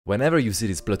Whenever you see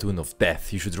this platoon of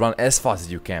death, you should run as fast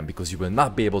as you can because you will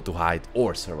not be able to hide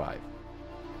or survive.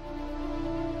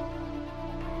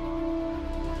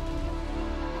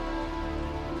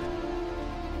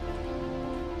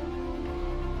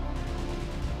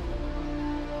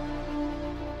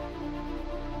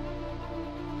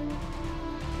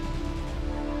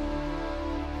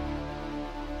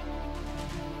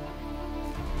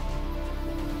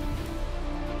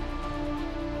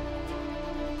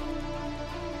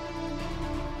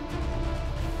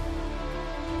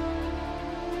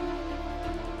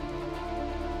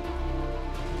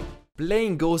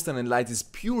 Playing Ghost and Light is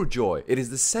pure joy. It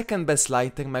is the second best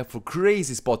light tank map for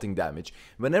crazy spotting damage.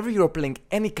 Whenever you are playing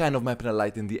any kind of map in a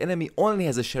light and the enemy only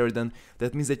has a Sheridan,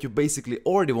 that means that you basically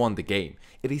already won the game.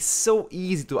 It is so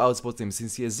easy to outspot him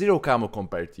since he has zero camo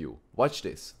compared to you. Watch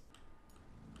this.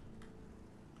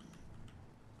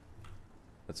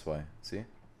 That's why, see?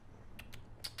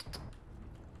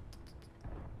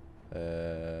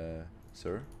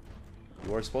 Sir?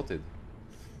 You are spotted.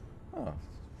 Oh.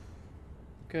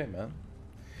 Okay, man.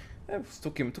 It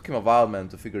took him a while, man,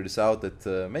 to figure this out.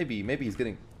 That maybe he's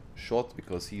getting shot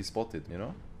because he's spotted, you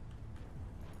know.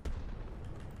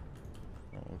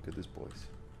 Oh, look at this, boys.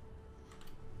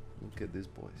 Look at this,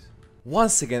 boys.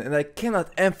 Once again, and I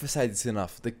cannot emphasize this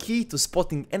enough, the key to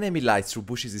spotting enemy lights through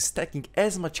bushes is stacking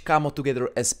as much camo together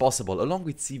as possible, along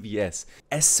with CVS.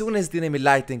 As soon as the enemy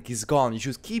light tank is gone, you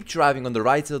should keep driving on the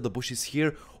right side of the bushes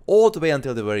here, all the way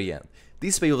until the very end.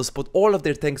 This way you will spot all of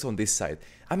their tanks on this side.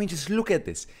 I mean, just look at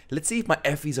this. Let's see if my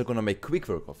FEs are gonna make quick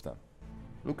work of them.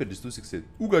 Look at this 268.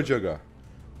 Ooga jaga.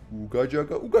 Ooga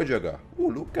jaga, ooga jaga.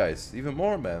 Ooh, look guys, even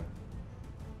more, man.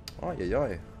 Ay ay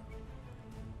ay.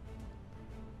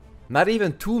 Not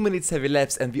even 2 minutes have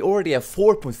elapsed and we already have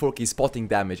 4.4k spotting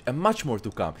damage and much more to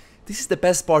come. This is the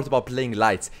best part about playing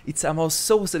lights. It's somehow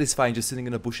so satisfying just sitting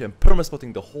in a bush and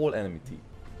perma-spotting the whole enemy team.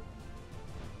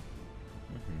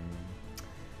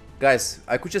 Guys,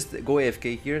 I could just go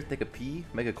AFK here, take a pee,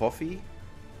 make a coffee,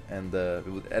 and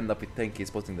we would end up with 10k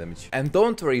spotting damage. And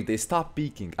don't worry if they stop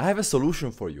peeking, I have a solution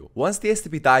for you. Once the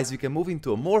STP dies, we can move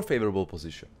into a more favorable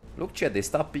position. Look chat, they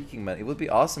stop peeking, man. It would be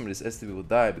awesome if this STP would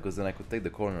die, because then I could take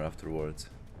the corner afterwards.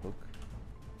 Look.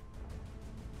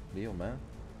 Leo, man.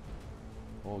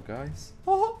 Oh, guys.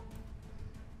 Oh!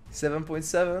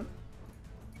 7.7.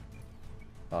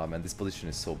 Oh, man, this position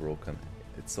is so broken.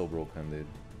 It's so broken, dude.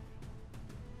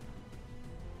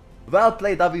 Well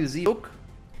played, WZ.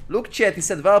 Look chat, he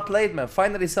said well played, man.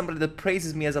 Finally somebody that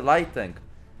praises me as a light tank.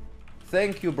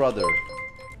 Thank you, brother.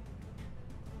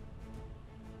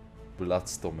 Blood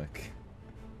stomach.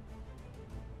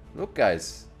 Look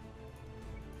guys.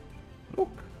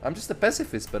 Look, I'm just a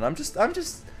pacifist, man.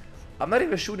 I'm not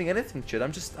even shooting anything, chat.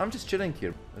 I'm just chilling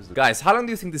here. Guys, how long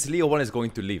do you think this Leo 1 is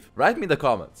going to live? Write me in the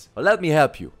comments. Or let me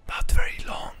help you. Not very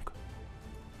long.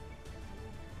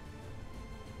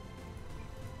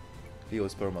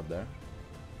 Leo's perma there.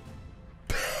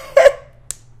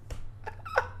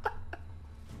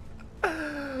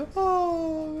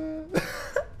 Oh, man.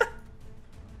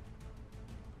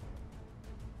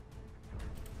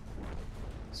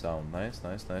 Sound nice.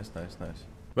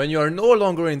 When you are no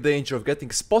longer in danger of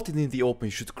getting spotted in the open,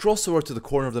 you should cross over to the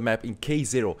corner of the map in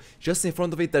K0. Just in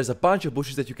front of it, there's a bunch of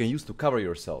bushes that you can use to cover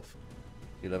yourself.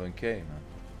 11k, man.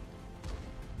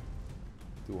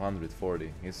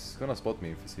 240. He's gonna spot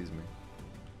me if he sees me.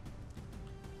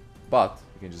 But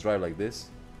you can just drive like this.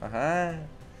 Aha!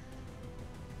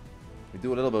 We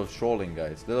do a little bit of trolling,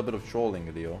 guys. A little bit of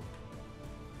trolling, Leo.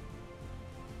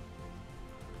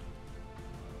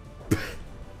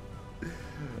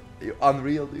 You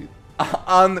unreal, dude.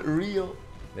 Unreal.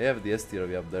 They have the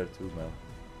STRV up there too, man.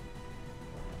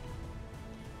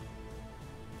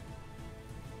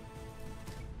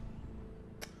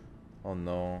 Oh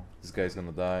no, this guy's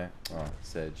gonna die. Ah,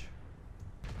 Sedge.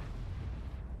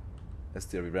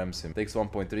 STRV rams him. Takes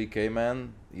 1.3k,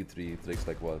 man. E3 takes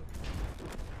like what?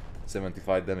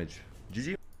 75 damage.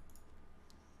 GG.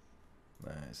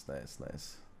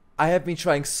 Nice. I have been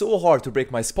trying so hard to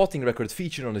break my spotting record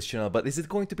featured on this channel, but is it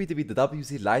going to be with the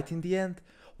WZ Light in the end?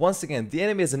 Once again, the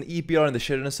enemy has an EPR and the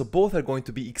Sheridan, so both are going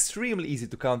to be extremely easy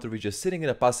to counter with just sitting in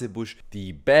a passive bush.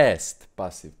 The best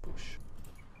passive bush.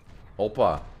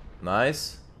 Opa.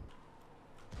 Nice.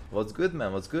 What's good,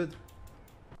 man? What's good?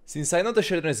 Since I know the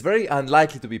Sheridan is very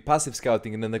unlikely to be passive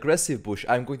scouting in an aggressive bush,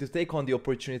 I'm going to take on the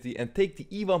opportunity and take the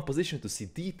E1 position to see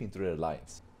deep into their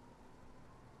lines.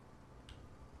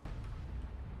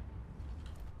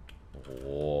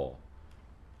 Oh.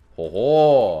 Ho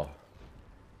ho.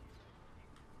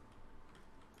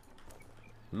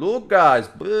 Look, guys,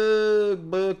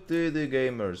 big titty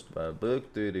gamers, man.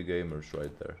 Big titty gamers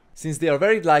right there. Since they are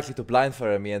very likely to blind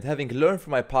fire me, and having learned from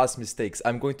my past mistakes,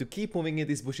 I'm going to keep moving in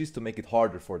these bushes to make it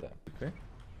harder for them. Okay.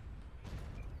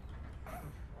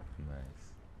 Nice.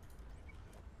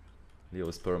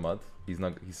 Leo's permad. He's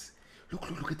not. He's.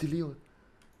 Look at the Leo.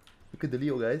 Look at the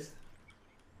Leo, guys.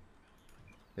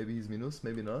 Maybe he's minus,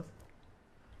 maybe not.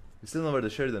 We still know where the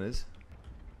Sheridan is.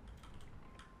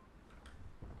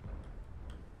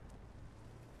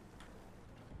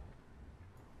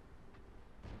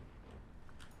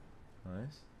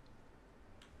 Nice.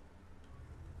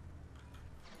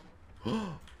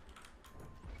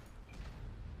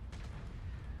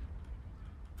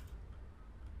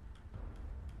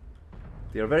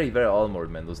 They are very, very armored,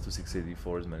 man, those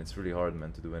 2684s, man. It's really hard,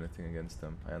 man, to do anything against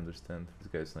them. I understand. This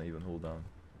guy's not even hold down.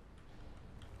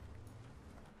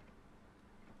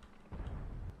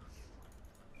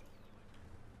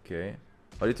 Okay.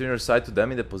 Are you turning your side to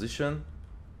them in the position?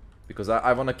 Because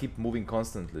I want to keep moving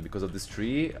constantly. Because of this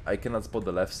tree, I cannot spot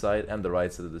the left side and the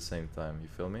right side at the same time. You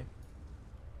feel me?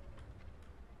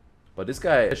 But this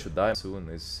guy should die soon.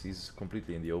 He's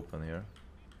completely in the open here.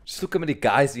 Just look how many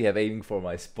guys we have aiming for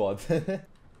my spot.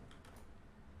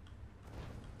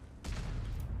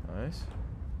 Nice.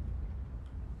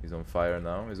 He's on fire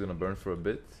now. He's gonna burn for a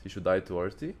bit. He should die to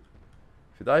RT. If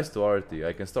he dies to RT,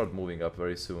 I can start moving up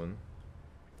very soon.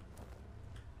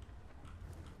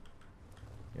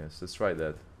 Yes, let's try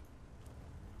that.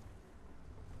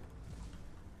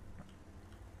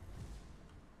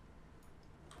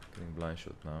 Getting blind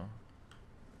shot now.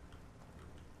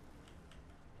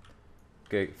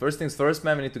 Okay, first things first,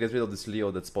 man, we need to get rid of this Leo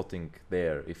that's spotting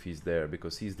there, if he's there,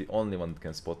 because he's the only one that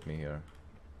can spot me here.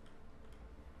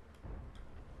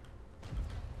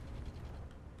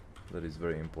 That is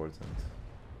very important.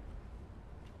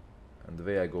 And the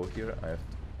way I go here, I have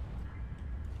to...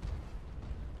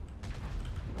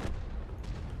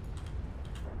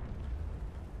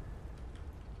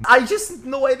 I just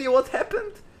no idea what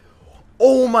happened.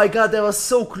 Oh my god, that was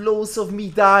so close of me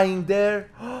dying there.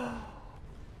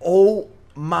 Oh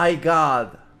my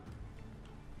god.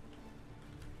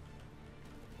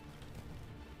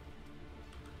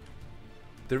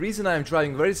 The reason I am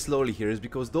driving very slowly here is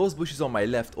because those bushes on my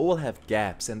left all have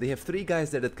gaps, and they have 3 guys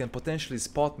there that can potentially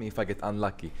spot me if I get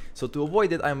unlucky. So to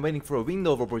avoid that, I am waiting for a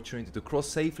window of opportunity to cross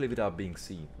safely without being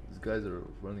seen. These guys are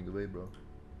running away, bro.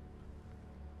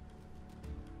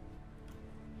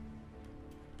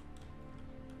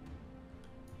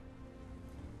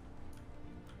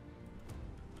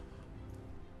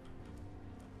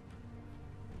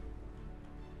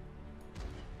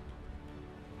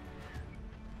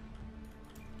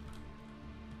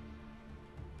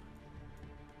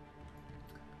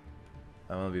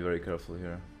 I wanna be very careful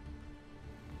here.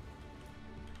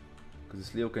 Because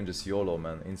this Leo can just YOLO,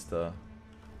 man, insta.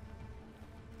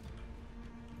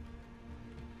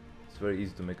 It's very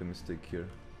easy to make a mistake here.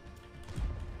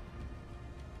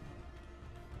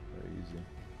 Very easy.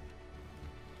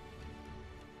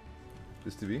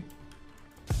 This TV?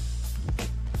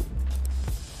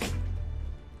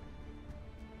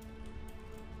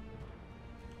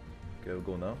 Okay, I'll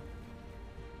go now.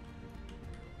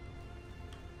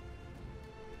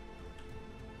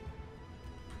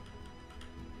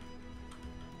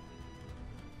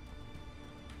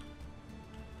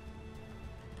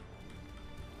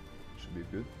 Be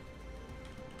good.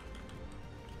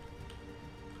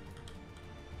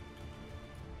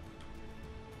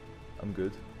 I'm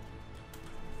good.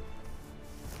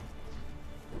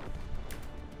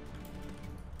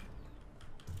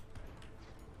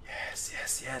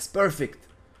 Yes, perfect.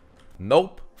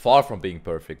 Nope, far from being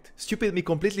perfect. Stupid me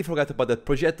completely forgot about that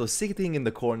Progetto sitting in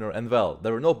the corner, and well,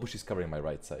 there were no bushes covering my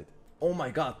right side. Oh my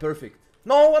god, perfect.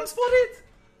 No, I'm spotted!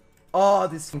 Oh,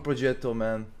 this Progetto,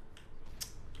 man.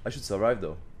 I should survive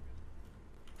though.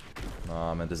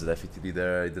 Oh man, there's a FETD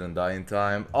there, I didn't die in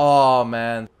time. Oh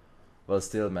man. Well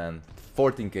still, man,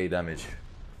 14k damage.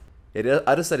 Yeah, the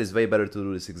other side is way better to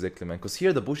do this exactly, man, because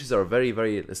here the bushes are very,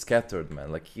 very scattered,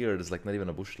 man. Like here, there's like not even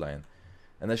a bush line.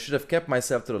 And I should have kept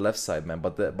myself to the left side, man,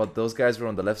 but those guys were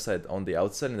on the left side, on the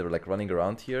outside, and they were like running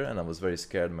around here, and I was very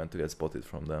scared, man, to get spotted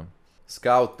from them.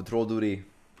 Scout, patrol duty.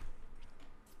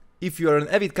 If you are an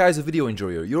avid kajzoo video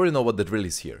enjoyer, you already know what the drill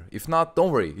is here. If not,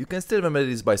 don't worry, you can still remember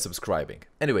this by subscribing.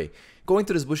 Anyway, going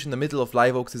to this bush in the middle of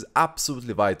live oaks is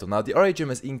absolutely vital. Now the RHM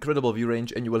has incredible view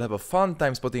range, and you will have a fun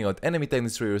time spotting out enemy tank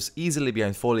destroyers easily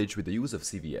behind foliage with the use of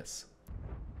CVS.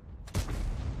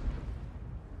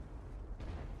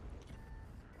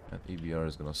 That EBR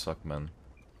is gonna suck, man.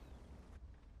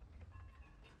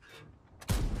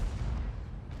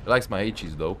 He likes my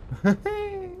H's though.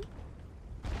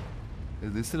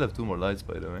 They still have 2 more lights,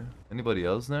 by the way. Anybody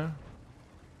else there?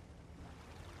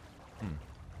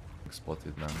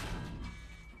 Spotted, man.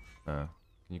 Can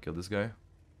you kill this guy?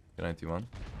 91.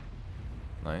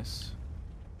 Nice.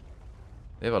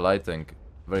 They have a light tank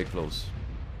very close.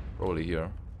 Probably here.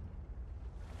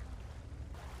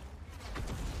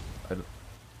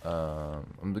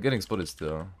 I'm getting spotted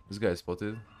still. This guy is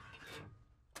spotted.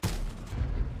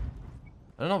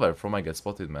 I don't know where from I get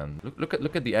spotted, man.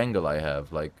 Look at the angle I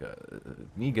have. Like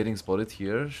me getting spotted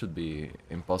here should be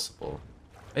impossible.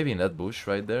 Maybe in that bush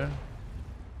right there.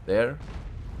 There.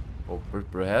 Or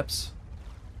perhaps.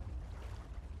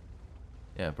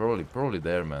 Yeah, probably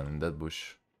there, man, in that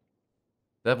bush.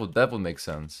 That would make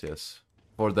sense, yes.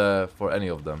 For any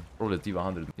of them. Probably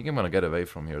T100. I think I'm gonna get away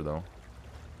from here though.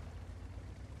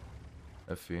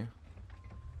 FE.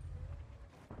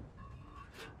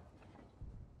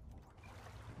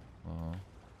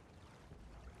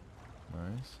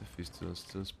 Nice, if he's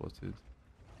still spotted.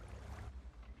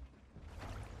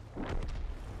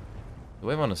 Do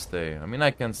I wanna stay? I mean,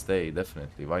 I can stay,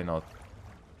 definitely. Why not?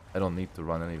 I don't need to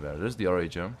run anywhere. There's the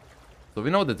RHM. So we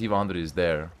know the T100 is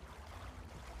there.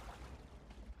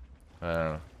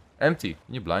 Empty.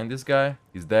 Can you blind this guy?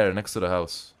 He's there, next to the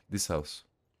house. This house.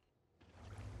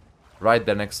 Right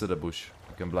there next to the bush.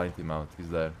 You can blind him out. He's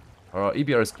there. Our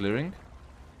EBR is clearing.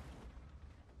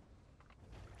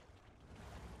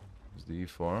 There's the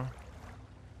E4.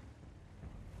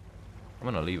 I'm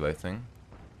gonna leave, I think.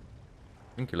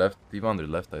 I think he left. T100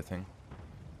 left, I think.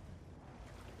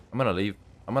 I'm gonna leave.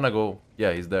 I'm gonna go.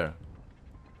 Yeah, he's there.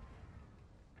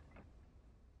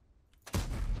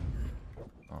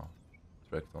 Oh,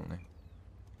 tracked only.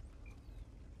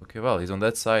 Okay, well, he's on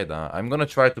that side. I'm gonna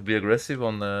try to be aggressive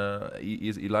on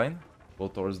E line. Go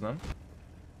towards them.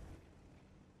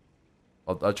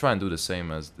 I'll try and do the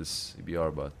same as this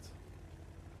EBR, but...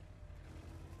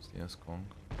 Yes, Kong.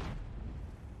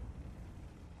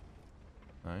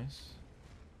 Nice.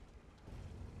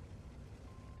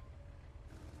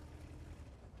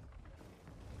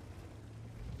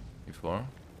 E4.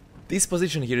 This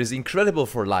position here is incredible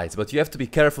for lights, but you have to be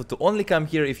careful to only come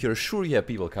here if you're sure you have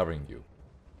people covering you.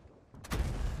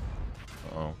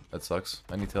 Oh, that sucks.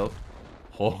 I need help.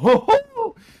 Ho ho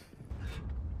ho!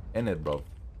 End it, bro.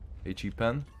 HE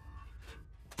pen.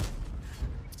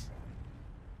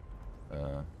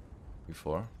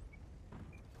 Before.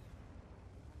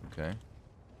 Okay.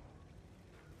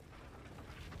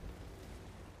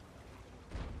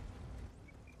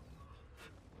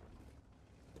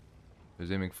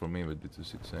 He's aiming for me with the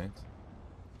 268.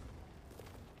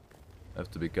 I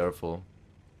have to be careful.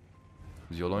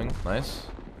 He's YOLOing. Nice.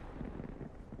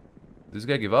 This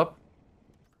guy give up?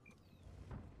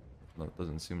 No, it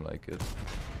doesn't seem like it.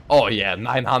 Oh yeah,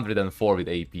 904 with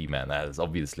AP, man. That is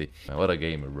obviously... Man, what a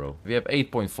gamer, bro. We have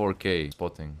 8.4k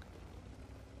spotting.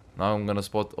 Now I'm gonna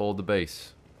spot all the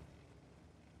base.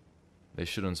 They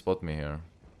shouldn't spot me here.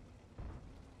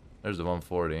 There's the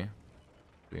 140.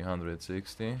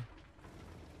 360.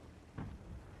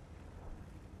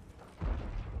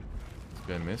 This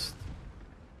guy missed.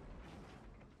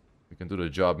 We can do the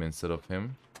job instead of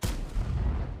him.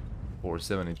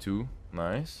 472.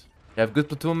 Nice. You have good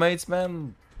platoon mates,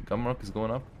 man. Gumrock is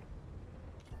going up.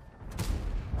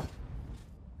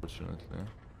 Fortunately.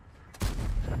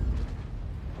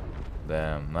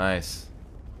 Damn, nice.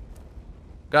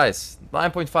 Guys,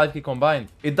 9.5k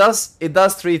combined. It does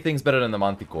 3 things better than the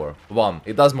Manticore. 1,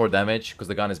 it does more damage because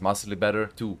the gun is massively better.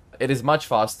 2, it is much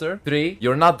faster. 3,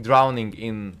 you're not drowning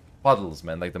in puddles,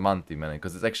 man, like the Manti, man,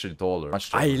 because it's actually taller.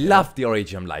 I love the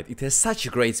RHM light. It has such a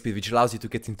great speed which allows you to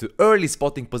get into early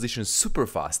spotting positions super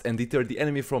fast and deter the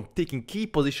enemy from taking key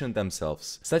position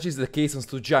themselves. Such is the case on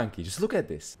Stu Junkie. Just look at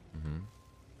this.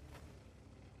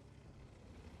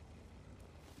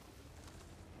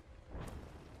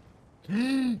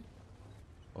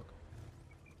 Fuck.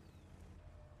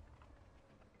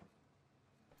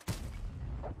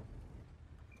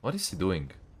 What is he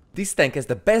doing? This tank has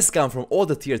the best gun from all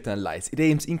the tier 10 lights. It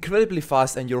aims incredibly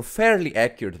fast and you're fairly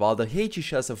accurate, while the HE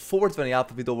shells have 420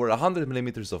 alpha with over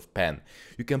 100mm of pen.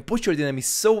 You can push your enemy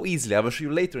so easily. I will show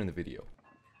you later in the video.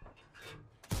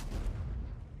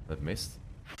 That missed.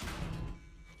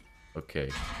 Okay.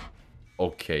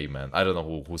 Okay, man. I don't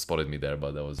know who spotted me there,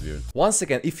 but that was weird. Once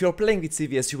again, if you're playing with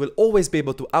CVS, you will always be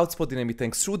able to outspot enemy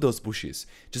tanks through those bushes.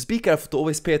 Just be careful to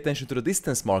always pay attention to the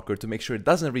distance marker to make sure it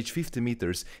doesn't reach 50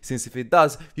 meters, since if it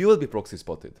does, you will be proxy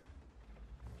spotted.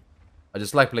 I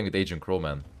just like playing with Agent Crow,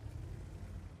 man.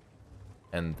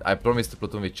 And I promised to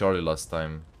platoon with Charlie last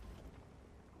time.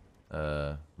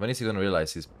 When is he gonna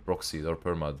realize he's proxied or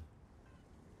permad?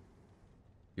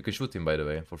 You can shoot him, by the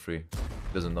way, for free.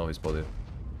 He doesn't know he's spotted.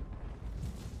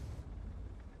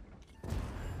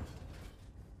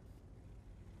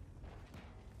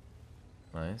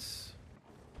 Nice.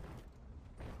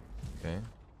 Okay.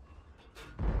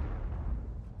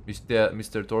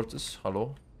 Mr. Tortoise,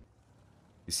 hello?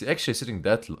 Is he actually sitting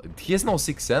that low? He has no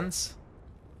sixth sense?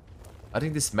 I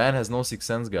think this man has no sixth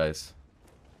sense, guys.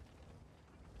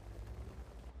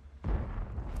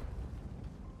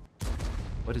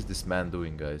 What is this man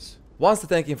doing, guys? Once the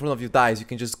tank in front of you dies, you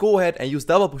can just go ahead and use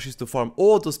double pushes to farm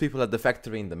all those people at the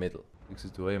factory in the middle.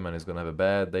 62A man is gonna have a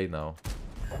bad day now.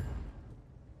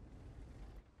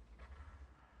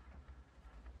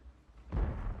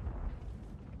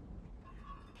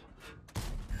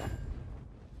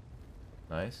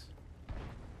 Nice.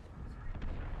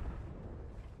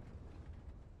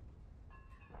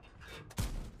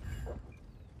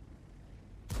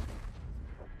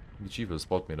 The chief will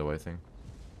spot me though, I think.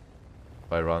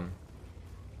 If I run.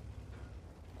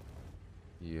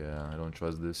 Yeah, I don't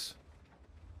trust this.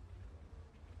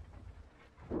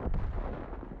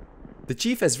 The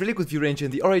Chief has really good view range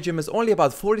and the RHM has only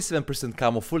about 47%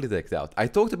 camo fully decked out. I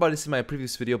talked about this in my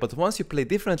previous video, but once you play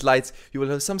different lights, you will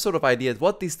have some sort of idea at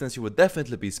what distance you would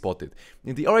definitely be spotted.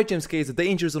 In the RHM's case, the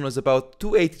danger zone is about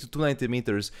 280 to 290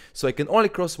 meters, so I can only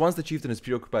cross once the Chieftain is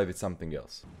preoccupied with something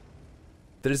else.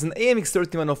 There is an AMX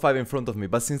 3105 in front of me,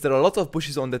 but since there are a lot of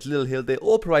bushes on that little hill, they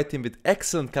all provide him with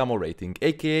excellent camo rating,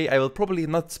 aka I will probably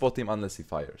not spot him unless he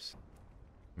fires.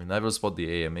 I mean, I will spot the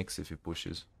AMX if he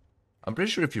pushes. I'm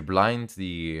pretty sure if you blind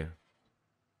the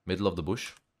middle of the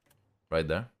bush, right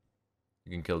there,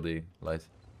 you can kill the light.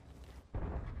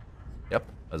 Yep,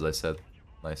 as I said.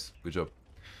 Nice, good job.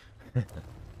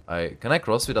 Can I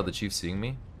cross without the chief seeing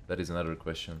me? That is another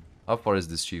question. How far is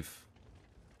this chief?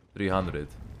 300.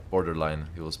 Borderline,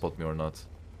 he will spot me or not.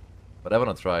 But I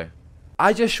wanna try.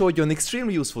 I just showed you an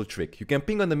extremely useful trick. You can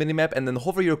ping on the minimap and then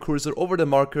hover your cursor over the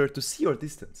marker to see your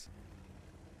distance.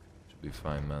 Should be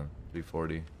fine, man.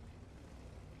 340.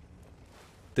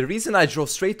 The reason I drove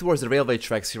straight towards the railway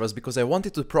tracks here was because I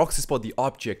wanted to proxy spot the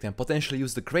object and potentially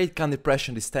use the great gun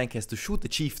depression this tank has to shoot the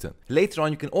chieftain. Later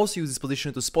on you can also use this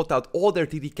position to spot out all their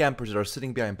TD campers that are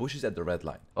sitting behind bushes at the red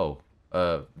line. Oh,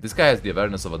 this guy has the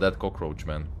awareness of a dead cockroach,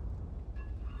 man.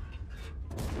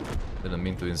 Didn't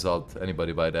mean to insult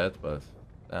anybody by that, but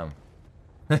damn.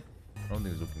 I don't think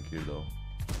he's looking clear though.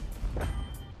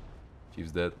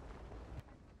 Chief's dead.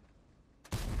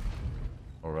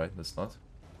 Alright, that's not.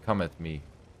 Come at me.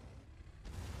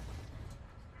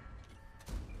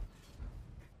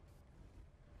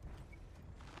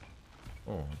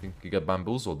 Oh, I think he got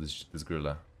bamboozled, this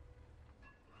gorilla.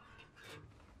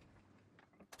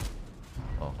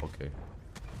 Oh, okay.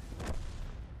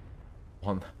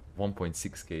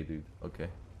 1.6k, dude. Okay.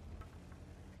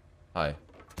 Hi.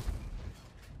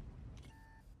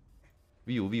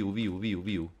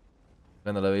 View.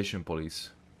 An elevation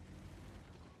police.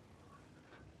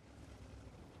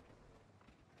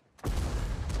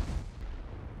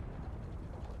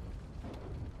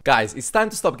 Guys, it's time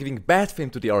to stop giving bad fame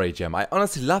to the RHM. I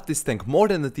honestly love this tank more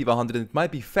than the T100 and it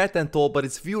might be fat and tall, but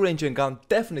its view range and gun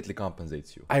definitely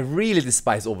compensates you. I really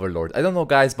despise Overlord. I don't know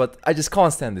guys, but I just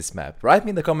can't stand this map. Write me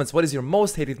in the comments what is your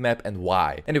most hated map and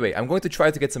why. Anyway, I'm going to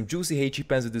try to get some juicy HE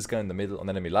pens with this gun in the middle on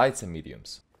enemy lights and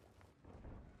mediums.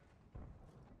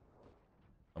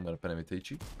 I'm gonna pen him with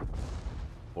HE.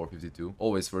 452.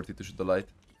 Always worth it to shoot the light.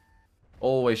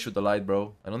 Always shoot the light,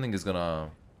 bro. I don't think he's gonna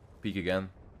peek again.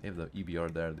 They have the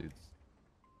EBR there, dude.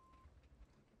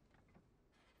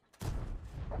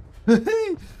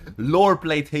 Lore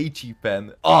plate HE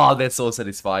pen. Oh, that's so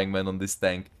satisfying, man, on this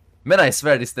tank. Man, I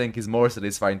swear this tank is more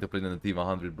satisfying to play than the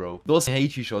T100, bro. Those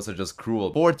HE shots are just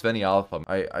cruel. 420 alpha.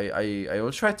 I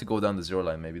will try to go down the zero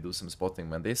line, maybe do some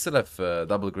spotting, man. They still have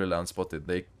double gorilla unspotted.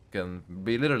 They can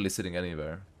be literally sitting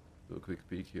anywhere. Do a quick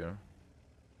peek here.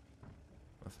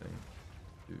 Nothing.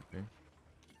 Okay.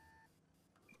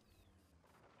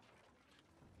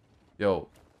 Yo,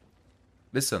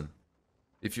 listen.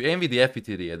 If you aim with the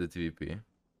FPTD at the TVP,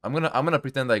 I'm gonna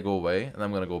pretend I go away and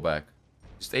I'm gonna go back.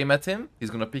 Just aim at him.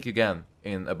 He's gonna peek again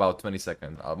in about 20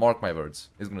 seconds. I'll mark my words.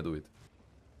 He's gonna do it.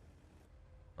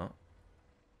 Huh?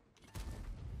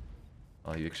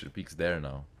 Oh, he actually peeks there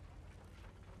now.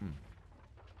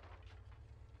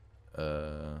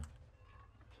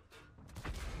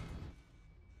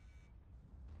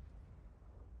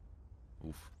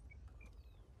 Oof.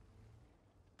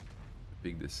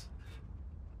 Big this.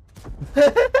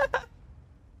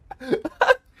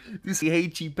 You see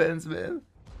HE pens, man.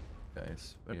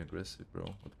 Guys, very aggressive, bro.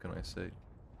 What can I say?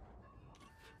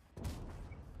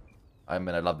 I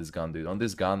mean, I love this gun, dude. On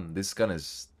this gun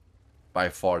is by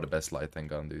far the best light tank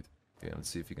gun, dude. Okay, let's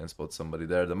see if you can spot somebody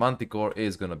there. The Manticore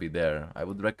is gonna be there. I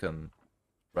would reckon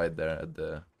right there at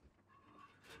the...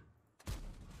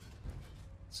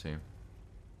 Let's see.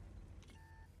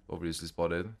 Obviously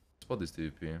spotted. Spot this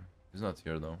TVP. He's not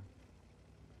here though.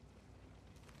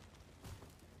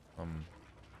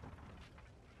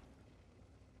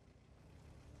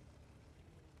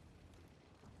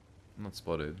 Not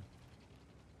spotted.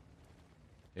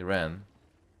 He ran.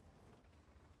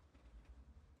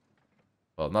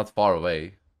 Well, not far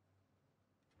away.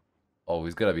 Oh,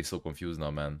 he's gonna be so confused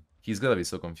now, man. He's gonna be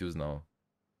so confused now.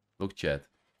 Look, chat.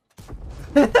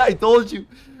 I told you.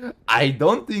 I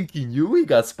don't think he knew he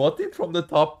got spotted from the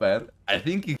top, man. I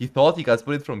think he thought he got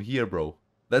spotted from here, bro.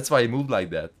 That's why he moved like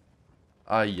that.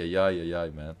 Ay,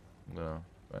 man. I'm gonna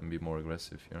try and be more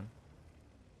aggressive here.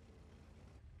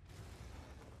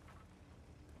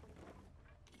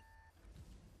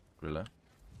 Gorilla.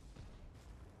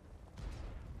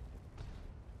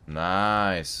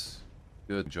 Nice.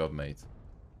 Good job, mate.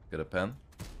 Get a pen.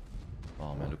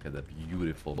 Oh man, look at that.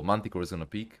 Beautiful. Manticore is gonna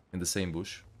peek in the same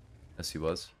bush as he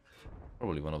was.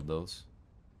 Probably one of those.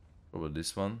 Probably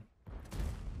this one.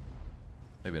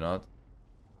 Maybe not.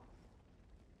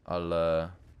 I'll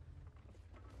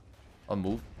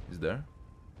move. He's there.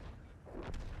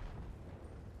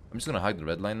 I'm just gonna hide the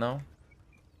red line now.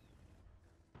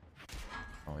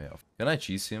 Oh yeah. Can I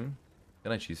cheese him?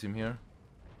 Can I cheese him here?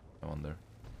 I wonder.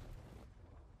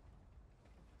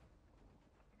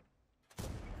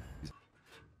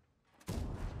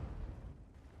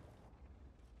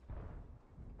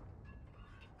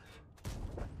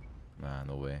 Nah,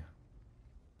 no way.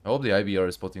 I hope the IBR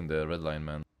is spotting the red line,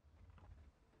 man.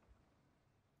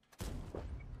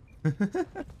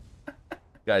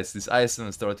 Guys, this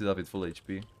ISM started up with full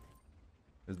HP.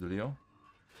 Here's the Leo.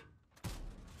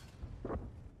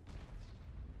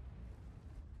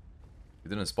 He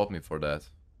didn't spot me for that.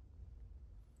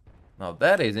 Now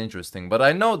that is interesting, but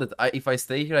I know that if I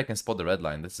stay here I can spot the red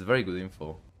line. That's very good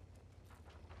info.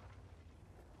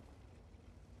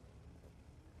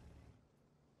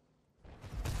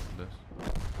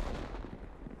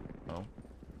 No.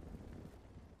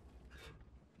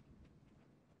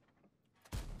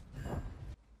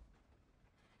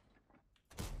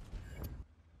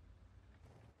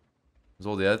 Is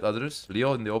all the others?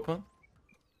 Leo in the open?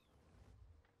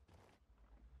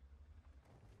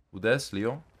 Who does?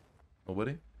 Leo?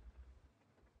 Nobody?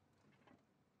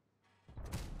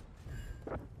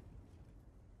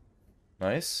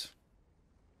 Nice.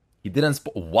 He didn't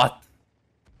spot. What?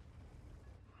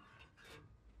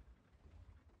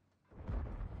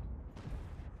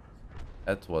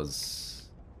 That was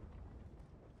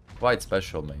quite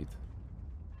special, mate.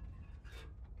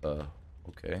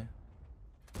 Okay.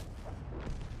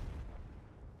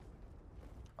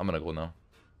 I'm gonna go now.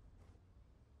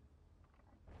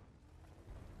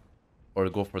 Or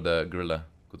go for the gorilla.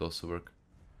 Could also work.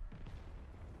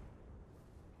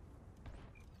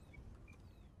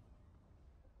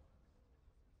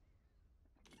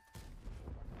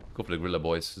 Go for the gorilla,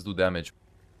 boys. Let's do damage.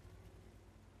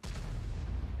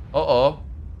 Uh-oh.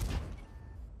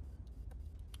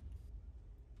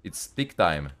 It's tick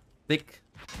time. Tick.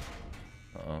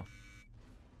 Uh-oh.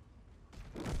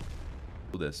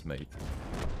 Do this, mate.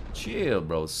 Chill,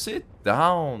 bro. Sit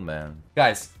down, man.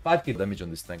 Guys, 5k damage on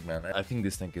this tank, man. I think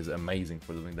this tank is amazing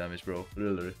for doing damage, bro.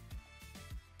 Really.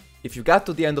 If you got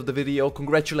to the end of the video,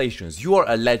 congratulations, you are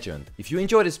a legend. If you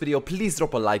enjoyed this video, please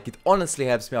drop a like, it honestly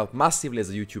helps me out massively as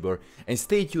a YouTuber, and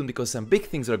stay tuned because some big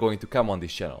things are going to come on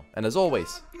this channel. And as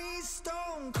always...